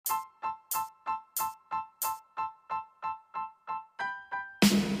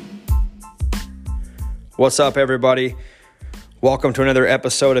What's up, everybody? Welcome to another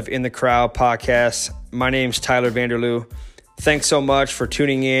episode of In the Crowd podcast. My name's Tyler Vanderloo. Thanks so much for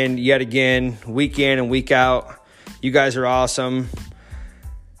tuning in yet again, week in and week out. You guys are awesome.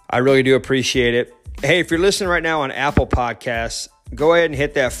 I really do appreciate it. Hey, if you're listening right now on Apple Podcasts, go ahead and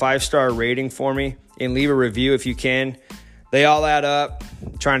hit that 5-star rating for me and leave a review if you can. They all add up,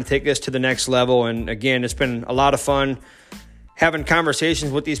 trying to take this to the next level. And again, it's been a lot of fun having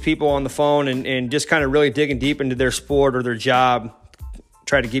conversations with these people on the phone and just kind of really digging deep into their sport or their job.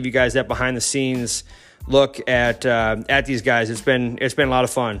 Try to give you guys that behind the scenes look at these guys. It's been a lot of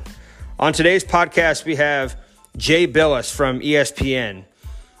fun. On today's podcast, we have Jay Bilas from ESPN.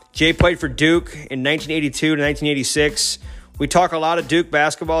 Jay played for Duke in 1982 to 1986. We talk a lot of Duke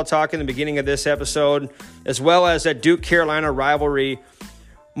basketball talk in the beginning of this episode, as well as that Duke-Carolina rivalry,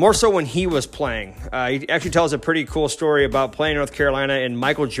 more so when he was playing. He actually tells a pretty cool story about playing North Carolina and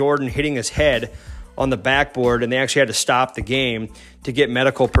Michael Jordan hitting his head on the backboard, and they actually had to stop the game to get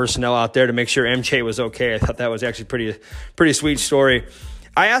medical personnel out there to make sure MJ was okay. I thought that was actually pretty sweet story.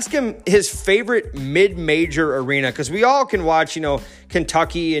 I asked him his favorite mid-major arena, because we all can watch,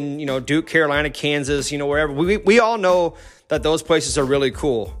 Kentucky and, Duke, Carolina, Kansas, wherever. We all know that those places are really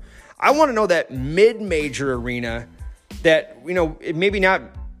cool. I want to know that mid-major arena that, it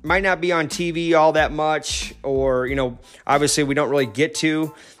might not be on TV all that much, or, obviously we don't really get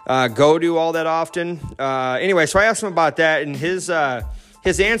to go to all that often. Anyway, so I asked him about that, and his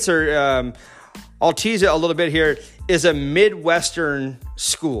answer, I'll tease it a little bit here, is a Midwestern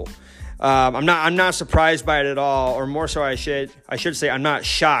school. I'm not surprised by it at all, or more so I should say I'm not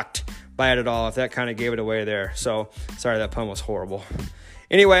shocked by it at all, if that kind of gave it away there. So sorry, that pun was horrible.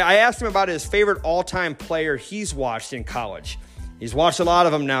 Anyway, I asked him about his favorite all-time player he's watched in college. He's watched a lot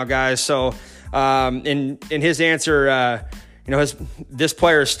of them now, guys. So in his answer, this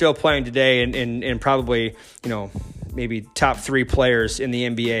player is still playing today and probably, maybe top 3 players in the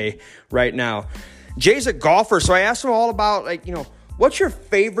NBA right now. Jay's a golfer, so I asked him all about, what's your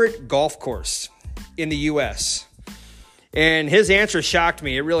favorite golf course in the U.S.? And his answer shocked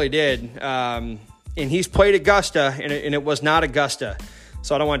me. It really did. And he's played Augusta, and it was not Augusta.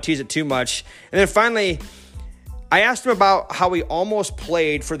 So I don't want to tease it too much. And then finally, I asked him about how he almost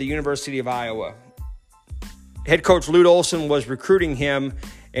played for the University of Iowa. Head coach Lute Olson was recruiting him,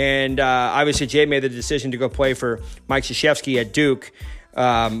 and obviously Jay made the decision to go play for Mike Krzyzewski at Duke.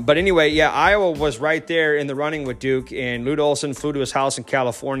 But anyway, Iowa was right there in the running with Duke, and Lute Olson flew to his house in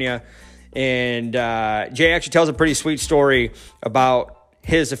California. And Jay actually tells a pretty sweet story about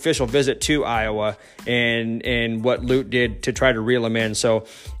his official visit to Iowa and what Lute did to try to reel him in. So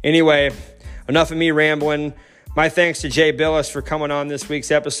anyway, enough of me rambling. My thanks to Jay Bilas for coming on this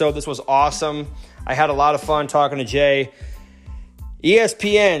week's episode. This was awesome. I had a lot of fun talking to Jay.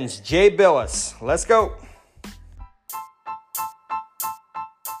 ESPN's Jay Bilas. Let's go.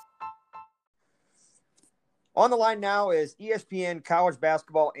 On the line now is ESPN college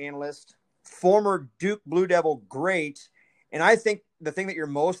basketball analyst, former Duke Blue Devil great, and I think the thing that you're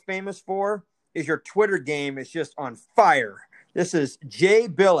most famous for is your Twitter game is just on fire. This is Jay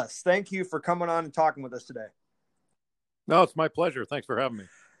Bilas. Thank you for coming on and talking with us today. No, it's my pleasure. Thanks for having me.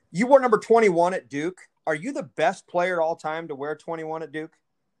 You wore number 21 at Duke. Are you the best player all time to wear 21 at Duke?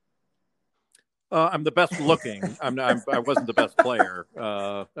 I'm the best looking. I wasn't the best player.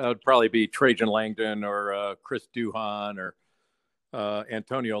 That would probably be Trajan Langdon or Chris Duhon or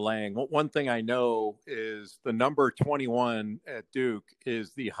Antonio Lang. One thing I know is the number 21 at Duke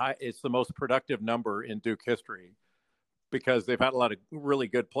is it's the most productive number in Duke history, because they've had a lot of really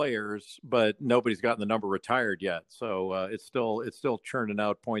good players, but nobody's gotten the number retired yet. So it's still churning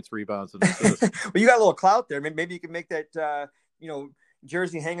out points, rebounds, and assists. Well, you got a little clout there. Maybe you can make that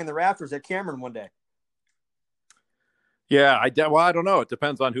jersey hang in the rafters at Cameron one day. Yeah, I don't know. It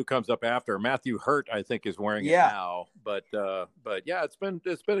depends on who comes up after. Matthew Hurt, I think, is wearing it now. But yeah, it's been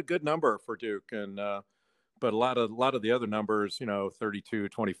a good number for Duke, and but a lot of the other numbers, 32,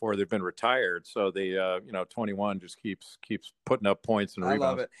 24, they've been retired. So they 21 just keeps putting up points and rebounds. I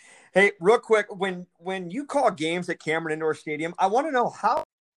love it. Hey, real quick, when you call games at Cameron Indoor Stadium, I want to know how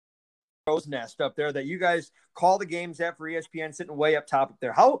crow's nest up there that you guys call the games at for ESPN, sitting way up top up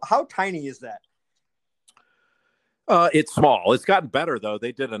there. How tiny is that? It's small. It's gotten better, though.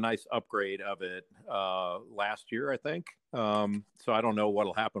 They did a nice upgrade of it last year, I think. So I don't know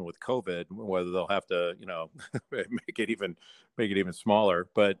what'll happen with COVID, whether they'll have to, make it even smaller.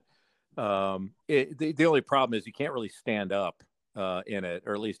 But the only problem is you can't really stand up in it,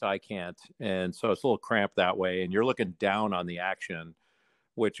 or at least I can't. And so it's a little cramped that way. And you're looking down on the action,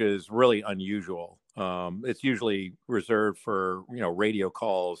 which is really unusual. It's usually reserved for, radio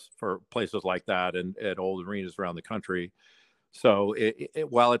calls for places like that and at old arenas around the country. So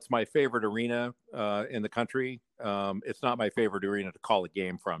while it's my favorite arena in the country, it's not my favorite arena to call a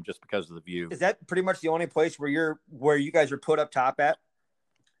game from just because of the view. Is that pretty much the only place where you guys are put up top at?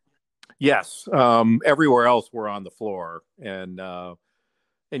 Yes. Everywhere else we're on the floor. And I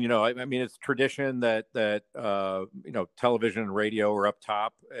mean, it's tradition that television and radio are up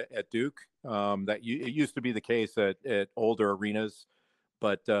top at Duke. It used to be the case at older arenas,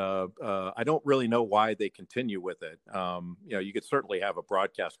 but I don't really know why they continue with it. You could certainly have a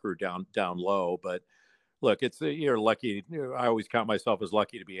broadcast crew down low, but look, you're lucky. I always count myself as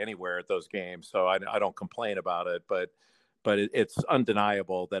lucky to be anywhere at those games, so I don't complain about it. But it's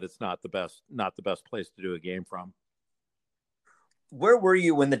undeniable that it's not the best place to do a game from. Where were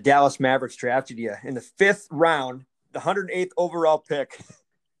you when the Dallas Mavericks drafted you in the 5th round, the 108th overall pick?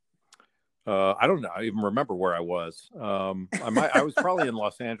 I don't know. I even remember where I was. I was probably in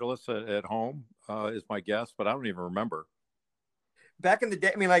Los Angeles at home, is my guess, but I don't even remember. Back in the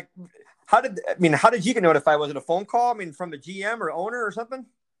day, I mean, how did you get notified? Was it a phone call? I mean, from the GM or owner or something?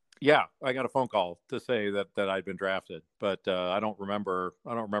 Yeah, I got a phone call to say that I'd been drafted, but I don't remember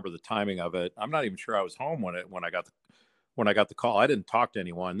the timing of it. I'm not even sure I was home when I got the call. I didn't talk to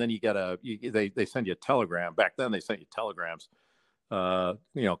anyone. Then they send you a telegram. Back then they sent you telegrams, kind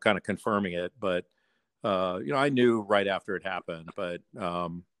of confirming it. But, I knew right after it happened, but,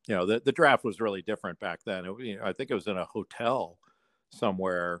 the draft was really different back then. I think it was in a hotel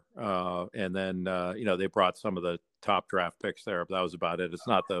somewhere. And then, they brought some of the top draft picks there, but that was about it. It's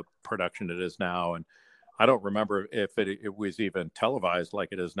not the production it is now. And I don't remember if it was even televised like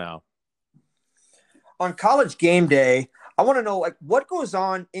it is now. On College Game Day, I want to know what goes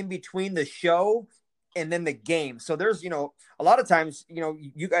on in between the show and then the game. So there's, a lot of times,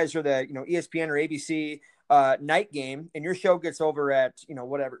 you guys are the, ESPN or ABC night game, and your show gets over at,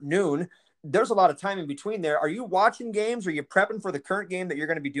 noon. There's a lot of time in between there. Are you watching games? Are you prepping for the current game that you're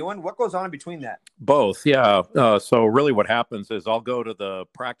going to be doing? What goes on in between that? Both. Yeah. So really what happens is I'll go to the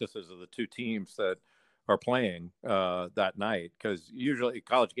practices of the two teams that are playing that night, because usually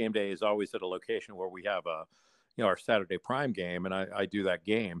College Game Day is always at a location where we have our Saturday prime game, and I do that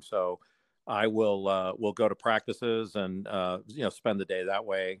game. So I will go to practices and spend the day that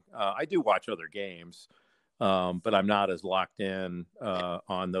way. I do watch other games, but I'm not as locked in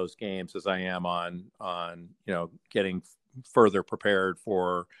on those games as I am on getting further prepared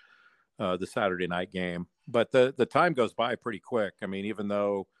for the Saturday night game. But the time goes by pretty quick. I mean, even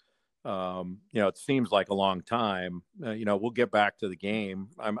though it seems like a long time, we'll get back to the game.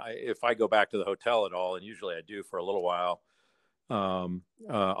 If I go back to the hotel at all, and usually I do for a little while,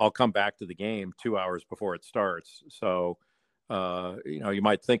 I'll come back to the game 2 hours before it starts. So, you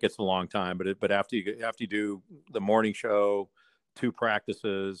might think it's a long time, but after you do the morning show, 2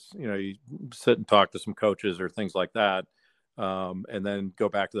 practices, you sit and talk to some coaches or things like that, and then go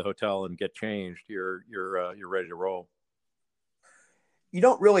back to the hotel and get changed. You're ready to roll. You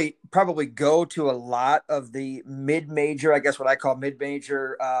don't really probably go to a lot of the mid-major, I guess what I call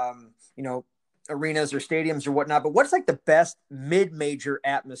mid-major, arenas or stadiums or whatnot. But what's the best mid-major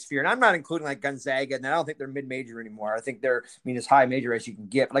atmosphere? And I'm not including Gonzaga, and I don't think they're mid-major anymore. I think they're, as high major as you can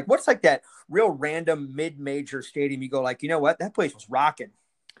get. But what's that real random mid-major stadium you go you know what, that place was rocking?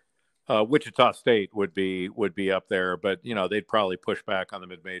 Wichita State would be up there, but they'd probably push back on the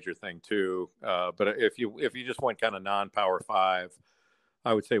mid-major thing too. But if you just went kind of non-Power 5,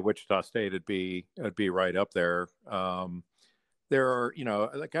 I would say Wichita State would be right up there. There are,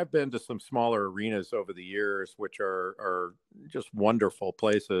 I've been to some smaller arenas over the years, which are just wonderful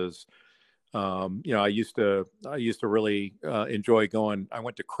places. I used to really enjoy going. I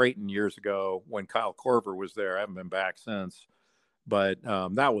went to Creighton years ago when Kyle Korver was there. I haven't been back since, but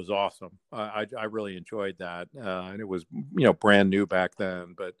that was awesome. I really enjoyed that, and it was brand new back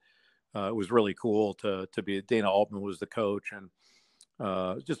then. But it was really cool to be. Dana Altman was the coach, and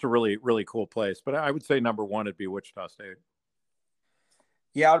just a really, really cool place. But I would say number one would be Wichita State.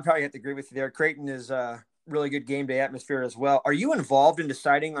 Yeah, I would probably have to agree with you there. Creighton is a really good game day atmosphere as well. Are you involved in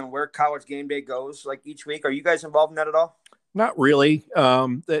deciding on where College Game Day goes each week? Are you guys involved in that at all? Not really.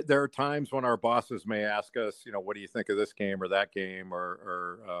 There are times when our bosses may ask us, what do you think of this game or that game?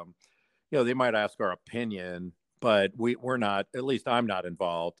 Or they might ask our opinion, but we're not, at least I'm not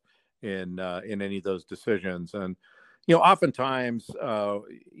involved in any of those decisions. And, oftentimes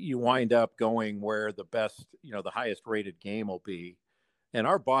you wind up going where the best, the highest rated game will be. And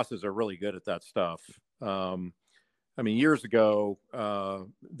our bosses are really good at that stuff. Years ago,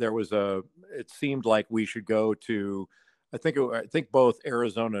 it seemed like we should go to I think both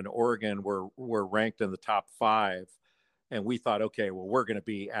Arizona and Oregon were ranked in the top 5, and we thought, okay, well, we're going to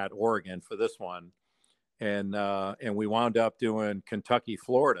be at Oregon for this one, and we wound up doing Kentucky,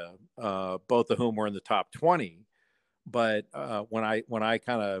 Florida, both of whom were in the top 20. But when I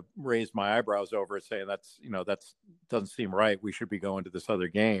kind of raised my eyebrows over it, saying that's doesn't seem right, we should be going to this other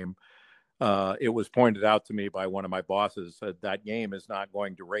game. It was pointed out to me by one of my bosses that that game is not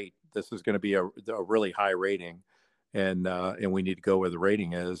going to rate. This is going to be a really high rating, and we need to go where the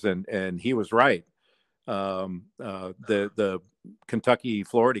rating is. And he was right. The Kentucky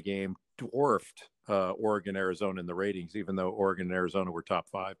Florida game dwarfed Oregon Arizona in the ratings, even though Oregon and Arizona were top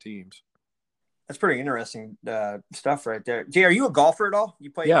 5 teams. That's pretty interesting stuff right there. Jay, are you a golfer at all? You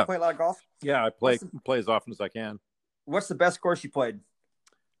play a lot of golf? Yeah, I play as often as I can. What's the best course you played?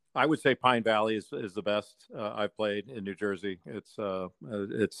 I would say Pine Valley is the best I've played in New Jersey.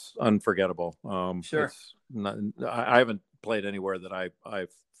 It's unforgettable. Sure. I haven't played anywhere that I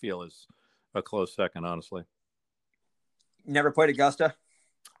feel is a close second, honestly. Never played Augusta?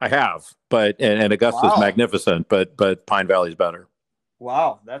 I have, but and Augusta's magnificent, but Pine Valley's better.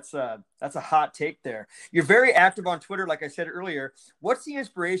 Wow, that's a hot take there. You're very active on Twitter, like I said earlier. What's the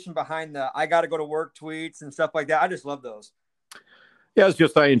inspiration behind the "I got to go to work" tweets and stuff like that? I just love those. Yeah, it's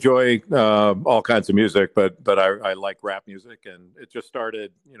just I enjoy all kinds of music, but I like rap music, and it just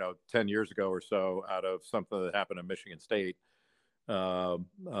started 10 years ago or so out of something that happened at Michigan State. So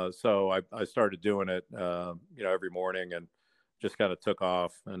I started doing it every morning, and just kind of took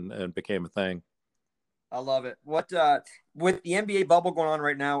off and became a thing. I love it. What with the NBA bubble going on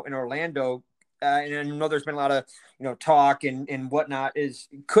right now in Orlando, and I know there's been a lot of talk and whatnot.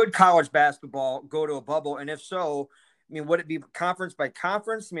 Could college basketball go to a bubble? And if so, I mean, would it be conference by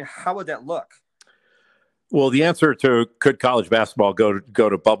conference? I mean, how would that look? Well, the answer to could college basketball go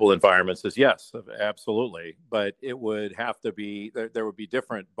to bubble environments is yes, absolutely. But it would have to be there would be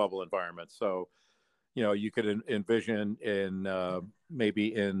different bubble environments. So, you could envision in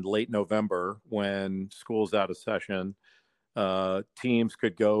maybe in late November when school's out of session, teams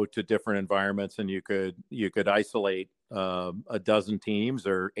could go to different environments, and you could isolate a dozen teams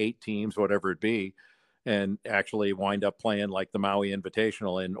or 8 teams, whatever it be, and actually wind up playing like the Maui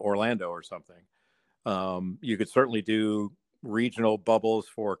Invitational in Orlando or something. You could certainly do regional bubbles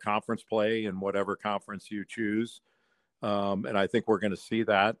for conference play in whatever conference you choose. And I think we're going to see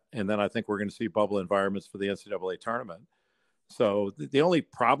that. And then I think we're going to see bubble environments for the NCAA tournament. So the only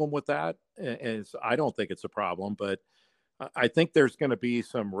problem with that is I don't think it's a problem, but I think there's going to be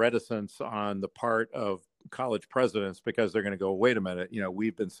some reticence on the part of college presidents because they're going to go, wait a minute,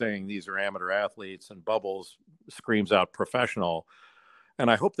 we've been saying these are amateur athletes and bubbles screams out professional.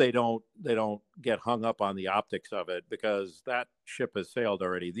 And I hope they don't get hung up on the optics of it, because that ship has sailed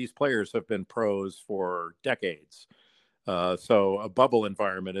already. These players have been pros for decades. So a bubble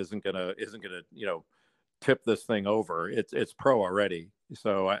environment isn't gonna tip this thing over. It's pro already.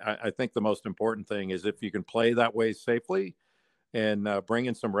 So I think the most important thing is if you can play that way safely and bring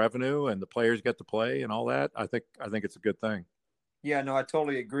in some revenue and the players get to play and all that, I think it's a good thing. Yeah, no, I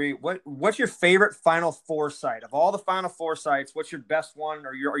totally agree. What's your favorite Final Four site of all the Final Four sites? What's your best one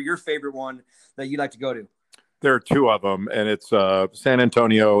or your favorite one that you like to go to? There are 2 of them, and it's San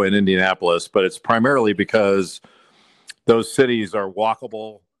Antonio and Indianapolis, but it's primarily because those cities are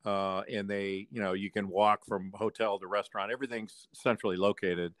walkable, and they, you can walk from hotel to restaurant. Everything's centrally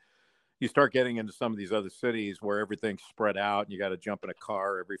located. You start getting into some of these other cities where everything's spread out and you got to jump in a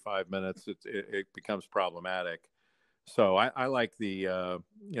car every 5 minutes. It becomes problematic. So I like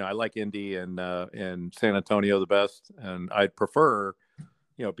I like Indy and San Antonio the best, and I'd prefer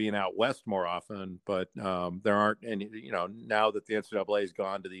being out west more often. But there aren't any. Now that the NCAA has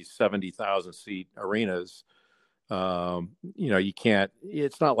gone to these 70,000 seat arenas, you can't.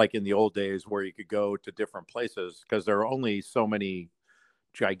 It's not like in the old days where you could go to different places because there are only so many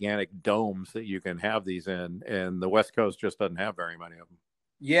gigantic domes that you can have these in, and the West Coast just doesn't have very many of them.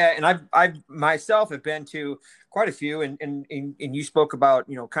 Yeah, and I myself have been to quite a few, and you spoke about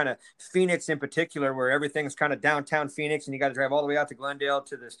kind of Phoenix in particular, where everything's kind of downtown Phoenix, and you got to drive all the way out to Glendale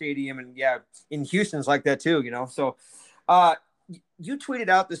to the stadium, and yeah, in Houston's like that too, So, you tweeted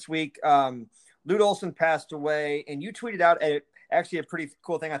out this week, Lute Olson passed away, and you tweeted out actually a pretty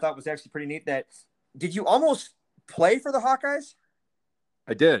cool thing I thought was actually pretty neat. Did you almost play for the Hawkeyes?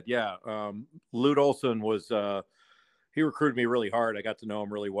 I did, yeah. Lute Olson was. He recruited me really hard. I got to know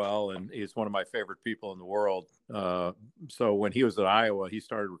him really well, and he's one of my favorite people in the world. So when he was at Iowa, he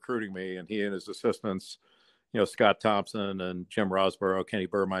started recruiting me, and he and his assistants, Scott Thompson and Jim Rosborough, Kenny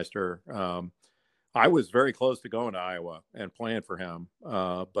Burmeister, I was very close to going to Iowa and playing for him,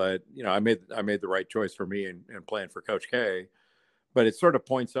 but I made the right choice for me and playing for Coach K. But it sort of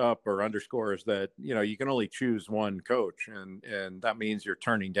points up or underscores that you can only choose one coach, and that means you're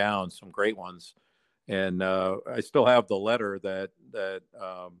turning down some great ones. And I still have the letter that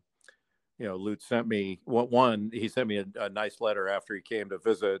Lute sent me. He sent me a nice letter after he came to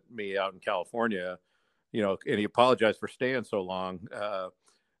visit me out in California, and he apologized for staying so long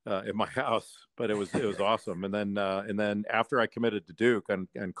in my house, but it was awesome. And then after I committed to Duke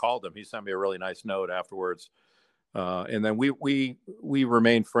and called him, he sent me a really nice note afterwards. And then we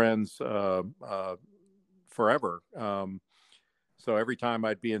remained friends forever. So every time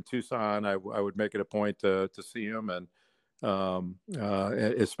I'd be in Tucson, I would make it a point to see him, and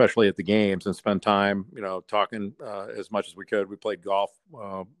especially at the games, and spend time, talking as much as we could. We played golf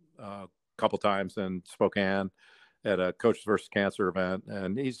a couple times in Spokane at a Coaches versus Cancer event,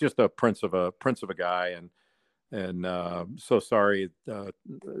 and he's just a prince of a guy, and so sorry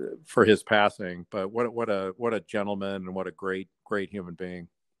for his passing, but what a gentleman, and what a great human being.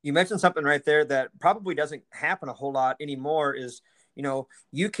 You mentioned something right there that probably doesn't happen a whole lot anymore is,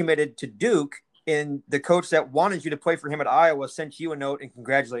 you committed to Duke, and the coach that wanted you to play for him at Iowa sent you a note and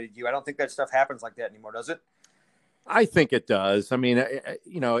congratulated you. I don't think that stuff happens like that anymore, does it? I think it does. I mean,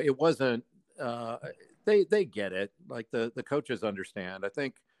 it wasn't, they get it. Like the coaches understand. I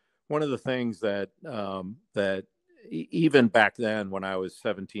think one of the things that even back then when I was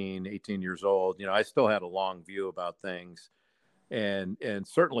 17, 18 years old, I still had a long view about things. And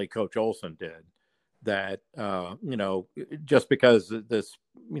certainly Coach Olson did that. Just because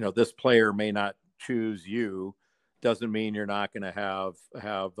this player may not choose you doesn't mean you're not going to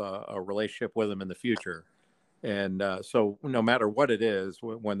have a relationship with him in the future. And so no matter what it is,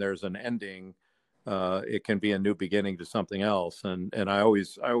 when there's an ending, it can be a new beginning to something else. And I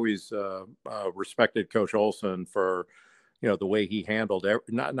always respected Coach Olson for, the way he handled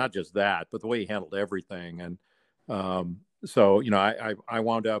not just that, but the way he handled everything. And so, I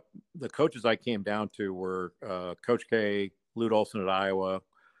wound up, the coaches I came down to were Coach K, Lute Olson at Iowa,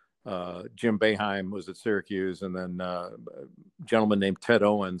 Jim Boeheim was at Syracuse, and then a gentleman named Ted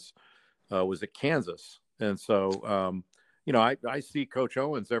Owens was at Kansas. And so, I see Coach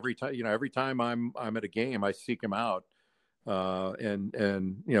Owens every time. Every time I'm at a game, I seek him out,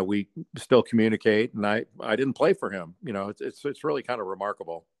 and we still communicate. And I didn't play for him. It's really kind of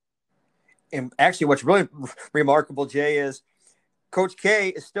remarkable. And actually, what's really remarkable, Jay, is Coach K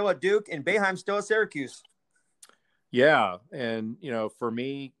is still at Duke and Boeheim's still at Syracuse. Yeah, and for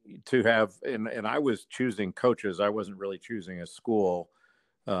me to have, and I was choosing coaches. I wasn't really choosing a school.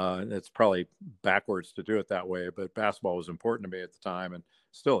 It's probably backwards to do it that way, but basketball was important to me at the time and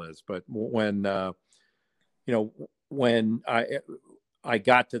still is. But when I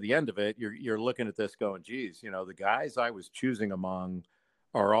got to the end of it, you're looking at this going, geez, the guys I was choosing among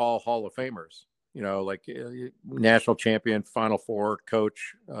are all Hall of Famers, like national champion, Final Four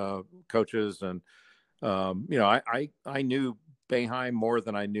coaches. And, I knew Boeheim more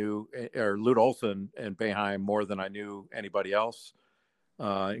than I knew, or Lute Olson and Boeheim more than I knew anybody else.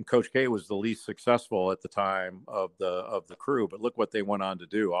 And Coach K was the least successful at the time of the crew, but look what they went on to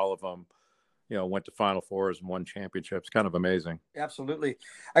do. All of them, went to Final Fours and won championships. Kind of amazing. Absolutely.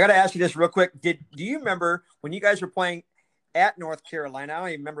 I got to ask you this real quick. Do you remember when you guys were playing at North Carolina? I don't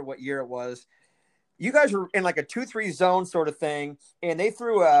even remember what year it was. You guys were in like a 2-3 zone sort of thing, and they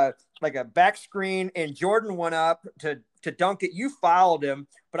threw a back screen, and Jordan went up to dunk it. You fouled him,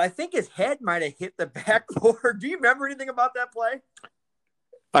 but I think his head might have hit the backboard. Do you remember anything about that play?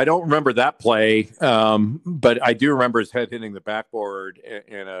 I don't remember that play, but I do remember his head hitting the backboard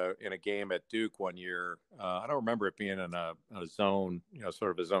in a game at Duke one year. I don't remember it being in a zone,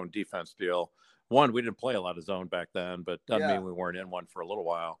 sort of a zone defense deal. One, we didn't play a lot of zone back then, but doesn't mean we weren't in one for a little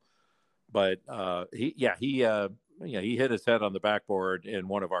while. But he hit his head on the backboard in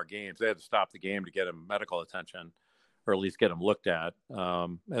one of our games. They had to stop the game to get him medical attention, or at least get him looked at.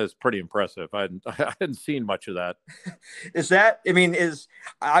 It was pretty impressive. I hadn't seen much of that. Is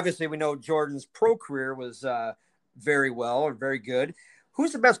obviously we know Jordan's pro career was very good.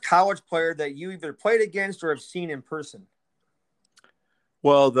 Who's the best college player that you either played against or have seen in person?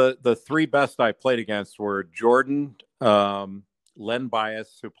 Well, the three best I played against were Jordan, Len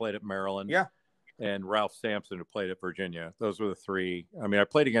Bias, who played at Maryland, and Ralph Sampson, who played at Virginia. Those were the three. I mean, I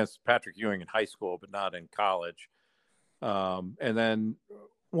played against Patrick Ewing in high school, but not in college. And then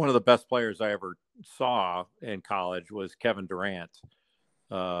one of the best players I ever saw in college was Kevin Durant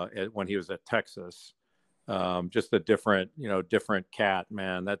when he was at Texas. Just a different cat,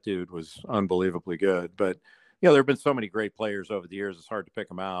 man. That dude was unbelievably good. But there have been so many great players over the years. It's hard to pick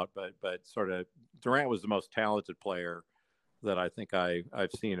them out, but sort of Durant was the most talented player that I think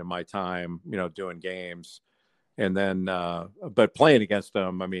I've seen in my time, doing games. And then, but playing against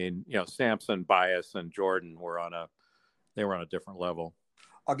him, I mean, Sampson, Bias, and Jordan were on a different level.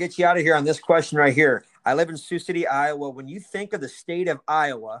 I'll get you out of here on this question right here. I live in Sioux City, Iowa. When you think of the state of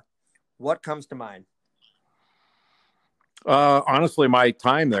Iowa, what comes to mind? Honestly, my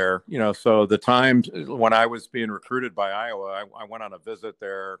time there, so the time when I was being recruited by Iowa, I went on a visit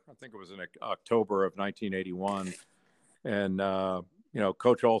there. I think it was in October of 1981. And,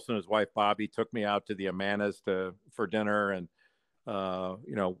 Coach Olson, his wife, Bobby, took me out to the Amanas for dinner. And,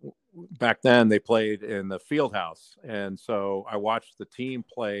 back then they played in the field house. And so I watched the team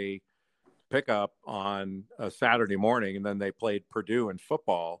play pickup on a Saturday morning, and then they played Purdue in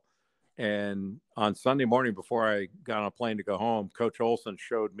football. And on Sunday morning, before I got on a plane to go home, Coach Olson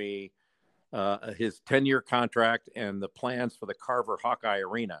showed me his 10-year contract and the plans for the Carver Hawkeye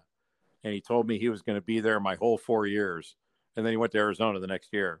Arena. And he told me he was going to be there my whole 4 years. And then he went to Arizona the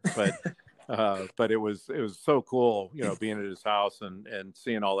next year. But it was so cool, being at his house and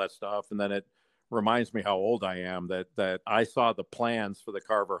seeing all that stuff. And then it reminds me how old I am that I saw the plans for the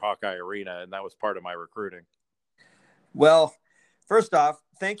Carver Hawkeye Arena, and that was part of my recruiting. Well, first off,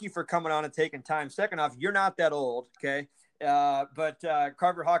 thank you for coming on and taking time. Second off, you're not that old, okay? But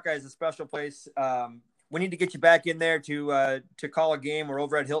Carver Hawkeye is a special place. We need to get you back in there to call a game. We're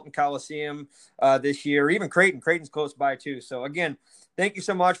over at Hilton Coliseum this year, or even Creighton. Creighton's close by too. So again, thank you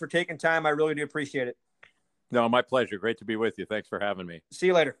so much for taking time. I really do appreciate it. No, my pleasure. Great to be with you. Thanks for having me. See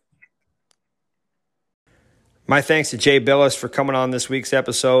you later. My thanks to Jay Bilas for coming on this week's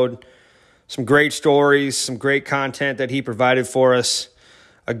episode. Some great stories, some great content that he provided for us.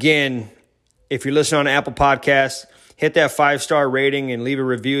 Again, if you're listening on Apple Podcasts, hit that 5-star rating and leave a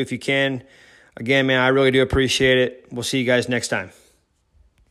review if you can. Again, man, I really do appreciate it. We'll see you guys next time.